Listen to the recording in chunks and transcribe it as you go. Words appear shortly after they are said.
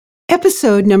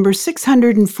Episode number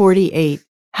 648,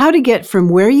 How to Get from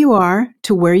Where You Are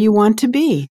to Where You Want to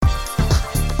Be.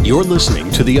 You're listening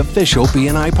to the official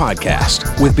BNI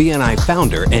Podcast with BNI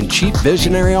Founder and Chief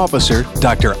Visionary Officer,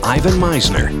 Dr. Ivan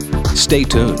Misner. Stay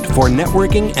tuned for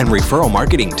networking and referral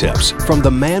marketing tips from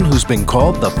the man who's been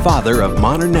called the father of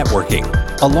modern networking,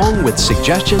 along with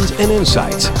suggestions and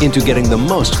insights into getting the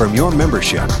most from your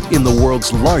membership in the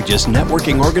world's largest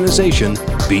networking organization,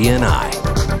 BNI.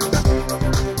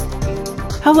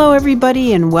 Hello,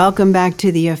 everybody, and welcome back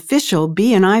to the official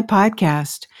BNI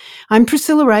Podcast. I'm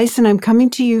Priscilla Rice, and I'm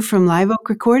coming to you from Live Oak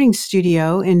Recording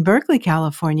Studio in Berkeley,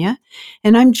 California.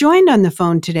 And I'm joined on the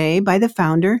phone today by the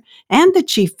founder and the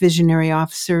Chief Visionary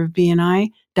Officer of BNI,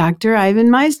 Dr.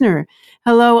 Ivan Misner.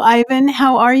 Hello, Ivan.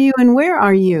 How are you, and where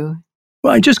are you?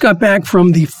 Well, I just got back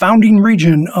from the founding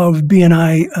region of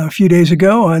BNI a few days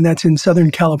ago, and that's in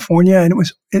Southern California. And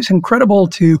it's incredible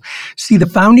to see the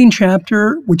founding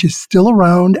chapter, which is still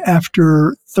around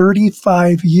after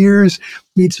 35 years,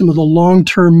 meet some of the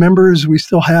long-term members. We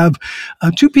still have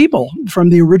two people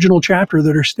from the original chapter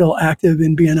that are still active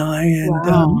in BNI. And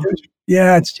wow.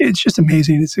 It's just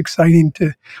amazing. It's exciting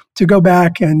to go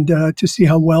back and to see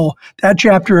how well that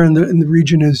chapter and the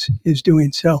region is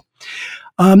doing. So.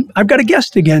 I've got a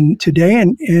guest again today,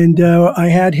 and I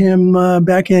had him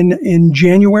back in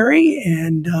January,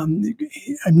 and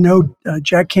I know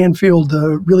Jack Canfield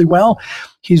really well.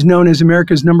 He's known as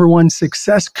America's #1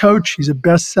 success coach. He's a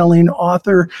best-selling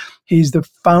author. He's the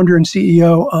founder and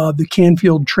CEO of the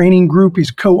Canfield Training Group.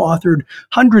 He's co-authored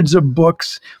hundreds of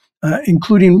books,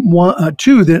 including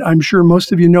two that I'm sure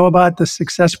most of you know about, the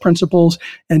Success Principles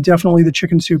and definitely the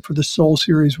Chicken Soup for the Soul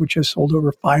series, which has sold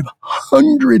over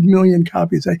 500 million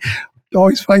copies. I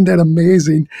always find that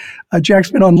amazing. Jack's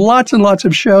been on lots and lots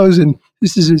of shows, and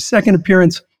this is his second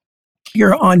appearance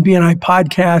here on BNI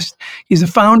Podcast. He's the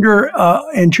founder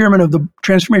and chairman of the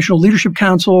Transformational Leadership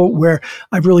Council, where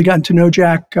I've really gotten to know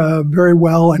Jack very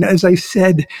well. And as I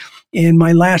said in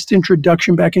my last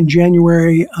introduction back in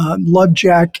January, love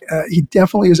Jack. He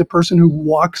definitely is a person who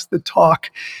walks the talk.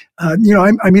 I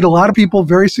meet a lot of people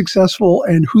very successful,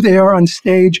 and who they are on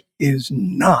stage is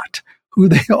not who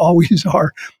they always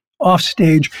are off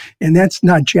stage. And that's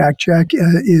not Jack. Jack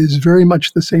is very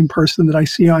much the same person that I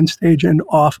see on stage and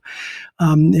off.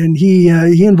 And he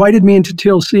invited me into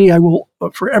TLC. I will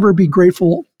forever be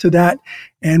grateful to that.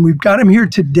 And we've got him here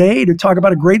today to talk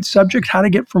about a great subject, how to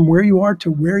get from where you are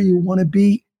to where you want to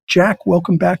be. Jack,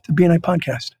 welcome back to BNI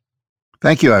Podcast.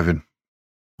 Thank you, Ivan.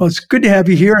 Well, it's good to have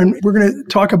you here, and we're going to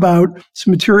talk about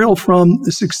some material from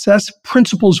the Success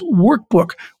Principles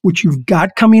Workbook, which you've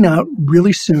got coming out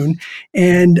really soon.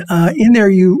 And in there,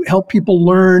 you help people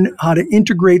learn how to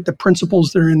integrate the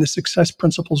principles that are in the Success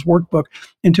Principles Workbook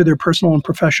into their personal and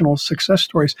professional success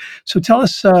stories. So tell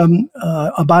us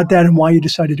about that and why you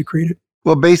decided to create it.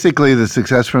 Well, basically, the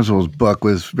Success Principles book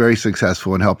was very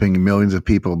successful in helping millions of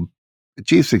people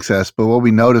achieve success. But what we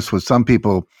noticed was some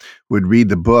people would read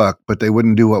the book, but they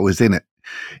wouldn't do what was in it,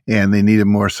 and they needed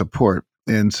more support.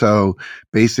 And so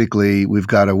basically, we've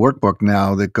got a workbook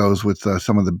now that goes with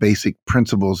some of the basic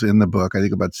principles in the book. I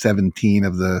think about 17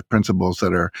 of the principles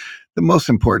that are the most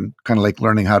important, kind of like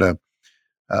learning how to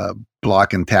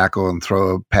block and tackle and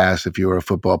throw a pass if you were a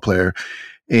football player.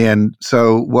 And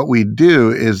so what we do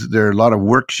is there are a lot of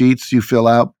worksheets you fill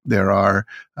out. There are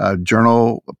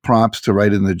journal prompts to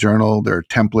write in the journal. There are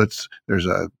templates. There's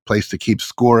a place to keep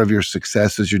score of your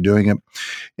success as you're doing it.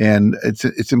 And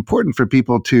it's important for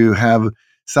people to have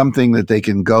something that they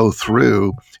can go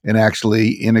through and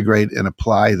actually integrate and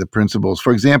apply the principles.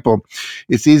 For example,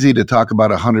 it's easy to talk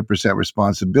about 100%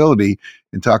 responsibility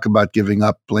and talk about giving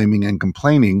up, blaming, and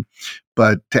complaining.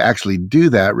 But to actually do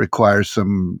that requires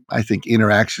some, I think,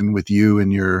 interaction with you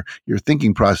and your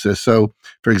thinking process. So,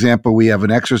 for example, we have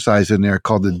an exercise in there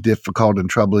called the difficult and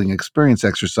troubling experience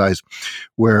exercise,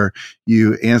 where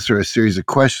you answer a series of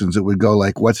questions that would go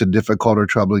like, what's a difficult or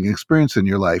troubling experience in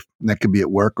your life? And that could be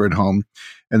at work or at home.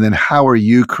 And then how are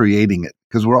you creating it?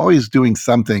 Because we're always doing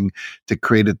something to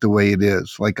create it the way it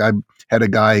is. Like I had a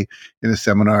guy in a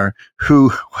seminar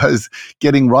who was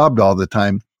getting robbed all the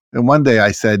time. And one day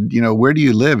I said, where do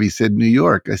you live? He said, New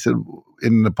York. I said,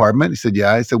 in an apartment? He said,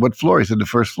 yeah. I said, what floor? He said, the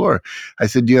first floor. I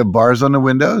said, do you have bars on the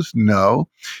windows? No.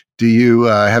 Do you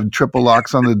have triple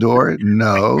locks on the door?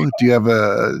 No. Do you have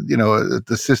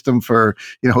the system for,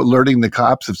 alerting the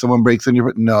cops if someone breaks in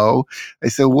your, no. I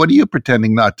said, what are you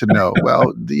pretending not to know?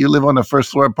 Well, you live on a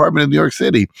first floor apartment in New York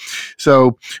City.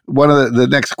 So one of the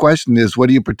next question is, what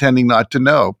are you pretending not to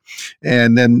know?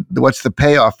 And then what's the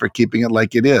payoff for keeping it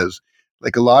like it is?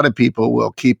 Like a lot of people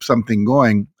will keep something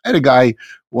going. I had a guy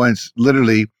once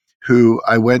literally who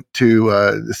I went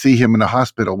to see him in a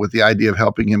hospital with the idea of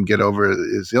helping him get over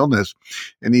his illness.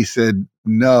 And he said,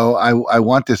 no, I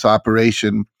want this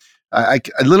operation. I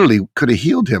literally could have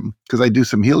healed him because I do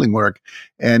some healing work.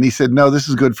 And he said, no, this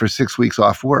is good for 6 weeks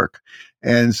off work.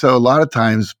 And so a lot of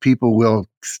times people will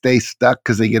stay stuck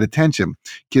because they get attention.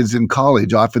 Kids in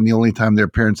college, often the only time their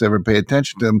parents ever pay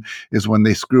attention to them is when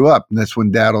they screw up. And that's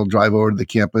when dad will drive over to the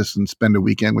campus and spend a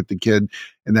weekend with the kid.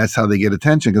 And that's how they get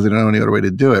attention because they don't know any other way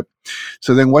to do it.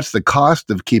 So then what's the cost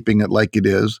of keeping it like it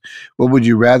is? What would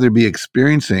you rather be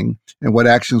experiencing? And what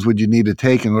actions would you need to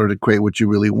take in order to create what you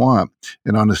really want?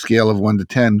 And on a scale of 1 to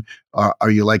 10, are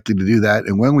you likely to do that?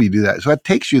 And when will you do that? So that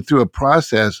takes you through a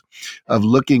process of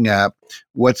looking at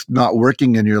what's not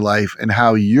working in your life and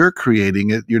how you're creating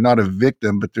it. You're not a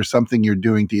victim, but there's something you're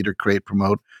doing to either create,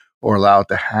 promote, or allow it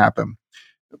to happen.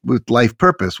 With life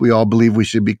purpose, we all believe we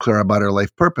should be clear about our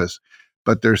life purpose.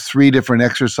 But there's 3 different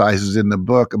exercises in the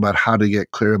book about how to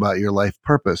get clear about your life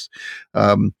purpose.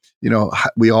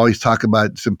 We always talk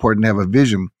about it's important to have a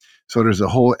vision. So there's a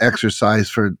whole exercise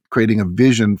for creating a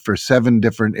vision for 7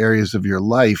 different areas of your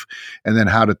life, and then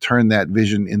how to turn that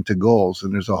vision into goals.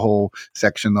 And there's a whole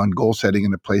section on goal setting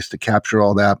and a place to capture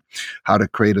all that, how to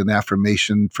create an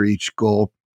affirmation for each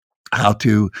goal, how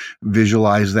to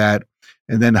visualize that,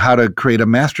 and then how to create a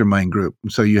mastermind group.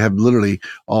 So you have literally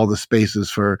all the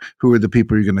spaces for who are the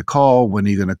people you're going to call, when are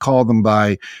you going to call them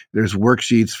by. There's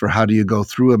worksheets for how do you go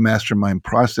through a mastermind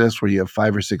process where you have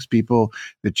 5 or 6 people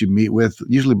that you meet with,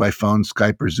 usually by phone,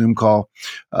 Skype, or Zoom call.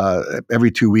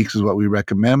 Every 2 weeks is what we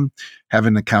recommend. Have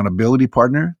an accountability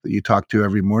partner that you talk to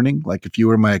every morning. Like if you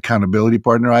were my accountability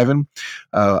partner, Ivan,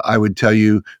 I would tell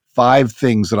you 5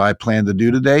 things that I plan to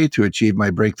do today to achieve my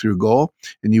breakthrough goal.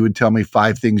 And you would tell me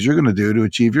 5 things you're going to do to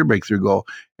achieve your breakthrough goal.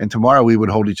 And tomorrow we would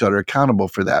hold each other accountable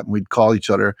for that. And we'd call each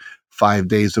other 5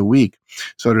 days a week.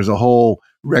 So there's a whole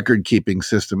record keeping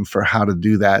system for how to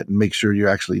do that and make sure you're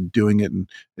actually doing it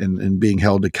and being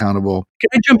held accountable. Can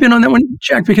I jump in on that one,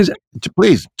 Jack? Because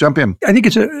please jump in. I think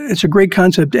it's a great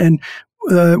concept. And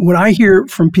what I hear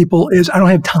from people is I don't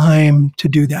have time to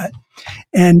do that.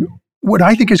 And what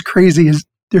I think is crazy is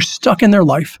they're stuck in their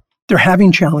life. They're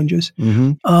having challenges.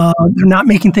 Mm-hmm. They're not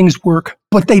making things work,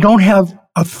 but they don't have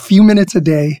a few minutes a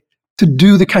day to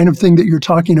do the kind of thing that you're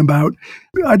talking about.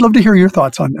 I'd love to hear your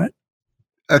thoughts on that.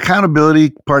 Accountability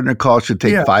partner call should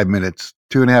take 5 minutes,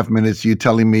 2.5 minutes. You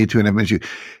telling me 2.5 minutes.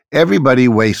 Everybody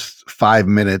wastes 5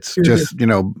 minutes just,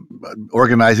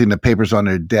 organizing the papers on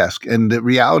their desk. And the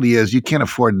reality is you can't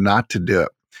afford not to do it.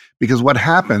 Because what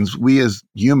happens, we as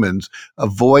humans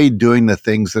avoid doing the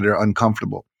things that are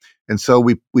uncomfortable. And so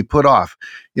we put off.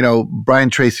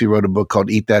 Brian Tracy wrote a book called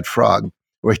Eat That Frog,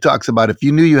 where he talks about if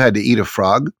you knew you had to eat a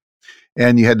frog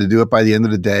and you had to do it by the end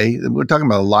of the day, we're talking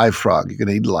about a live frog. You're going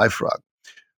to eat a live frog.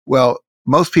 Well,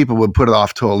 most people would put it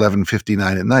off till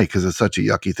 11:59 at night because it's such a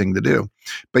yucky thing to do.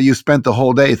 But you spent the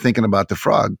whole day thinking about the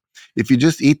frog. If you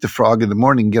just eat the frog in the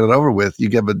morning and get it over with, you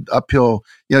get an uphill,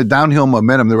 downhill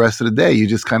momentum the rest of the day. You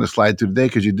just kind of slide through the day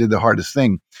because you did the hardest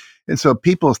thing. And so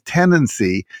people's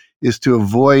tendency is to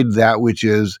avoid that which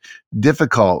is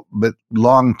difficult, but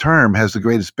long-term has the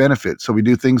greatest benefit. So we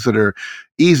do things that are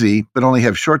easy, but only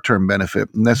have short-term benefit.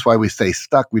 And that's why we stay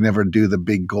stuck. We never do the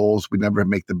big goals. We never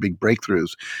make the big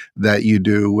breakthroughs that you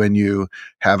do when you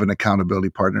have an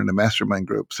accountability partner in a mastermind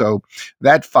group. So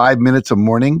that 5 minutes a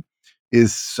morning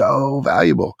is so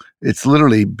valuable. It's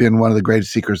literally been one of the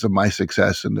greatest secrets of my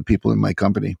success and the people in my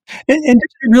company. And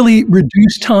does it really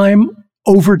reduce time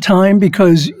over time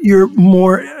because you're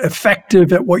more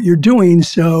effective at what you're doing?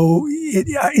 So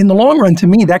in the long run, to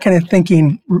me, that kind of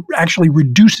thinking actually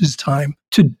reduces time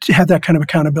to have that kind of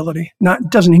accountability.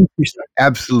 Doesn't increase time.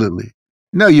 Absolutely.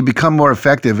 No, you become more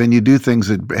effective and you do things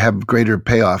that have greater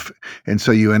payoff. And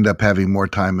so you end up having more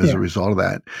time as a result of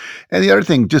that. And the other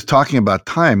thing, just talking about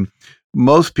time,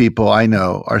 most people I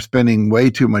know are spending way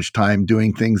too much time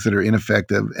doing things that are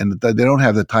ineffective and they don't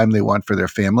have the time they want for their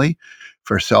family,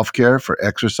 for self-care, for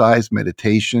exercise,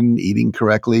 meditation, eating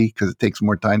correctly, because it takes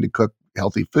more time to cook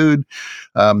healthy food.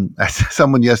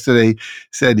 Someone yesterday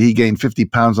said he gained 50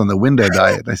 pounds on the window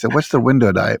diet. I said, what's the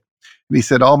window diet? And he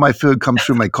said, all my food comes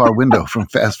through my car window from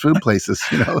fast food places,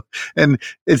 and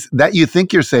it's that you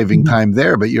think you're saving time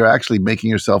there, but you're actually making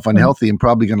yourself unhealthy and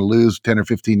probably going to lose 10 or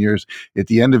 15 years at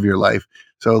the end of your life.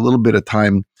 So a little bit of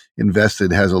time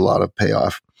invested has a lot of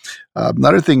payoff.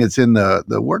 Another thing that's in the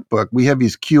workbook, we have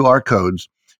these QR codes,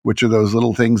 which are those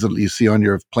little things that you see on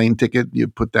your plane ticket, you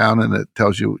put down and it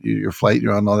tells you your flight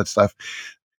you're on, all that stuff.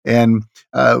 And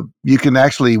you can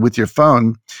actually, with your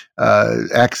phone,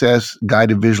 access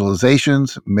guided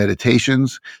visualizations,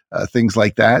 meditations, things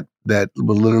like that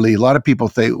will literally, a lot of people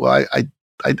say, well,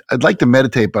 I'd like to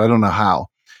meditate, but I don't know how.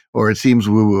 Or it seems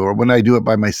woo-woo. Or when I do it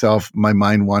by myself, my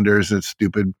mind wanders. It's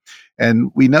stupid.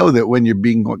 And we know that when you're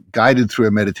being guided through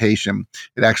a meditation,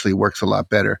 it actually works a lot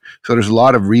better. So there's a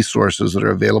lot of resources that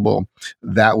are available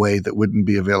that way that wouldn't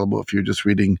be available if you're just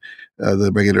reading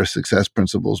the regular Success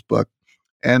Principles book.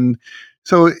 And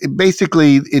so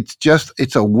basically, it's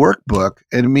a workbook,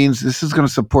 and it means this is going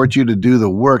to support you to do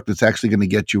the work that's actually going to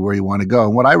get you where you want to go.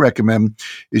 And what I recommend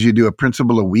is you do a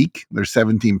principle a week. There's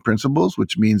 17 principles,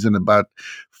 which means in about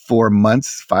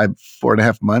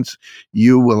 4.5 months,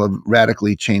 you will have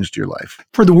radically changed your life.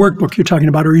 For the workbook you're talking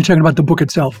about, or are you talking about the book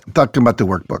itself? I'm talking about the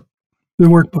workbook. The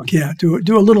workbook, yeah. Do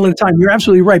a little at a time. You're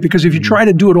absolutely right, because if you try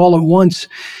to do it all at once,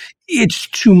 it's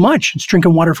too much. It's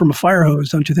drinking water from a fire hose,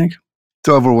 don't you think? It's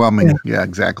overwhelming. Yeah,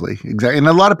 exactly. And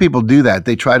a lot of people do that.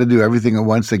 They try to do everything at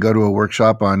once. They go to a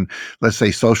workshop on, let's say,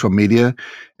 social media,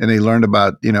 and they learn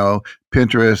about,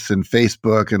 Pinterest and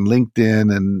Facebook and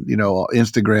LinkedIn and,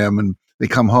 Instagram, and they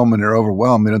come home and they're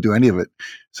overwhelmed. They don't do any of it.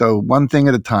 So one thing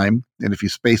at a time. And if you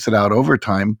space it out over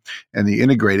time and you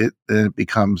integrate it, then it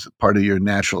becomes part of your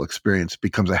natural experience. It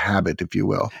becomes a habit, if you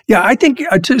will. Yeah, I think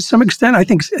to some extent,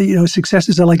 success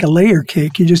is like a layer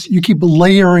cake. You keep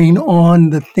layering on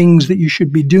the things that you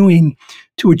should be doing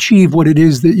to achieve what it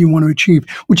is that you want to achieve,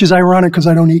 which is ironic because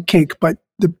I don't eat cake, but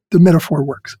the metaphor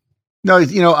works. No,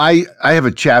 I have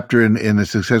a chapter in the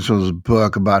Success Principles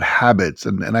book about habits,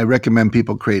 and I recommend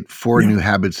people create 4 new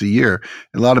habits a year.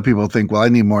 A lot of people think, well, I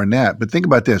need more than that. But think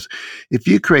about this. If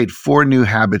you create 4 new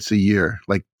habits a year,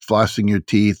 like flossing your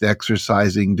teeth,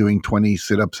 exercising, doing 20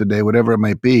 sit-ups a day, whatever it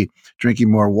might be, drinking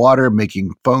more water,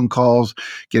 making phone calls,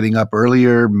 getting up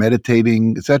earlier,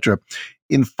 meditating, etc.,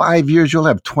 in 5 years, you'll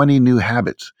have 20 new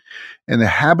habits. And the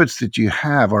habits that you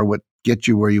have are what get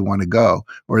you where you want to go,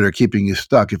 or they're keeping you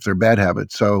stuck if they're bad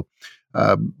habits. So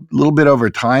a little bit over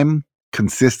time,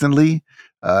 consistently,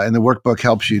 and the workbook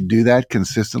helps you do that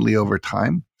consistently over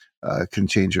time, can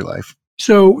change your life.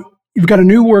 So you've got a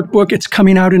new workbook. It's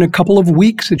coming out in a couple of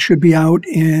weeks. It should be out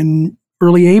in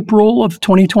early April of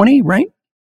 2020, right?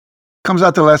 Comes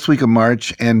out the last week of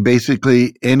March, and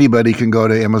basically anybody can go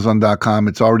to Amazon.com.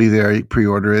 It's already there. You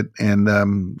pre-order it, and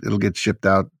it'll get shipped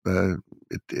out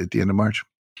at the end of March.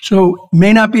 So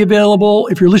may not be available.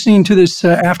 If you're listening to this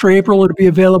after April, it'll be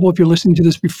available. If you're listening to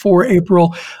this before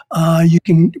April, you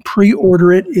can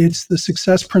pre-order it. It's the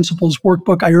Success Principles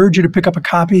Workbook. I urge you to pick up a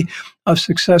copy of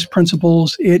Success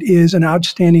Principles. It is an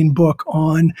outstanding book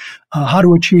on how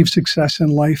to achieve success in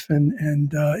life and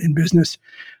in business.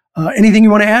 Anything you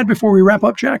want to add before we wrap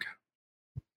up, Jack?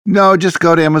 No, just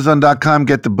go to Amazon.com,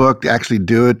 get the book, actually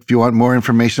do it. If you want more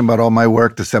information about all my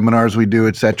work, the seminars we do,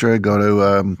 etc., go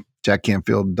to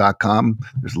jackcanfield.com.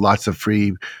 There's lots of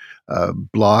free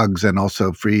blogs and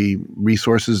also free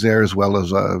resources there, as well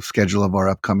as a schedule of our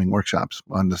upcoming workshops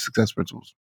on the Success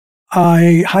Principles.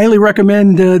 I highly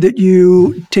recommend that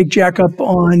you take Jack up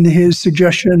on his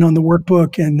suggestion on the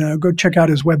workbook and go check out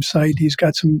his website. He's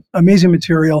got some amazing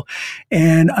material.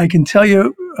 And I can tell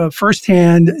you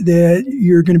firsthand that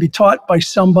you're going to be taught by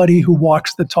somebody who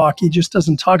walks the talk. He just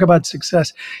doesn't talk about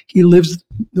success. He lives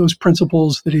those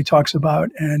principles that he talks about.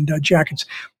 And Jack, it's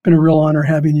been a real honor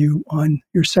having you on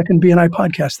your second BNI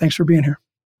podcast. Thanks for being here.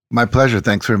 My pleasure.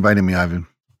 Thanks for inviting me, Ivan.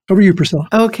 Over to you, Priscilla.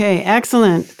 Okay,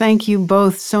 excellent. Thank you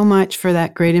both so much for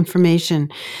that great information.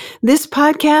 This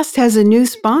podcast has a new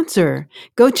sponsor.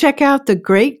 Go check out the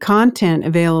great content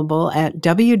available at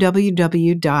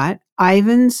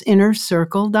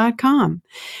www.ivansinnercircle.com.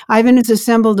 Ivan has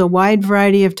assembled a wide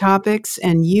variety of topics,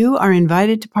 and you are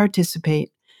invited to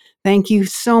participate. Thank you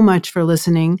so much for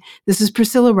listening. This is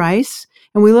Priscilla Rice,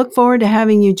 and we look forward to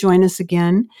having you join us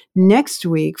again next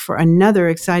week for another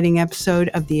exciting episode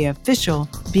of the official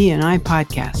BNI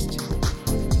Podcast.